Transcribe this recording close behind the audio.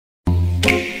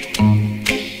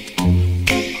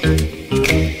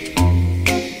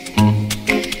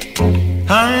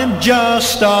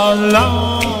just a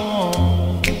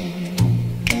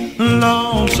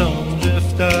lonesome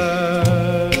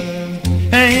drifter.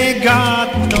 Ain't got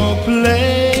no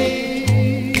place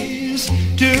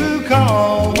to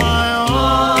call my own.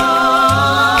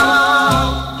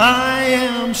 I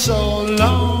am so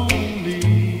lonely,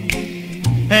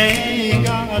 ain't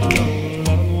got no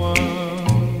loved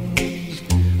ones.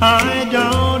 I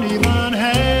don't even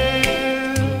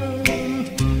have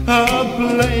a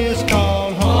place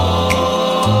called home.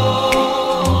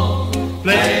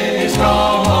 Place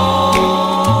called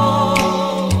home.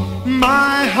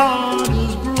 My heart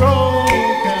is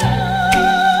broken,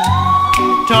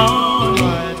 torn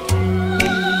right through.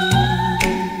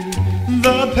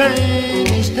 The pain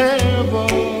is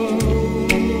terrible,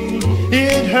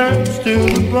 it hurts to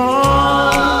the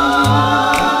bone.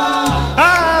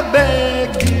 I beg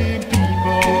you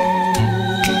people,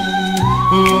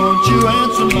 won't you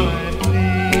answer my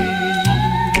plea?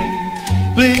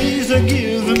 Please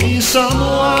give me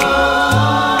someone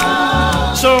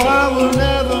so I will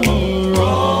never more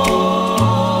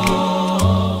wrong,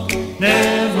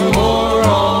 never more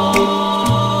wrong.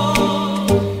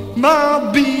 I'll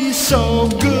be so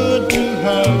good to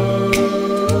her,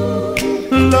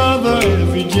 love her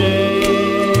every day.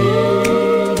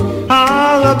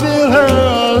 I'll build her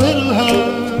a little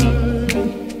hut,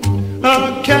 a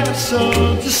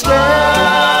castle to stay.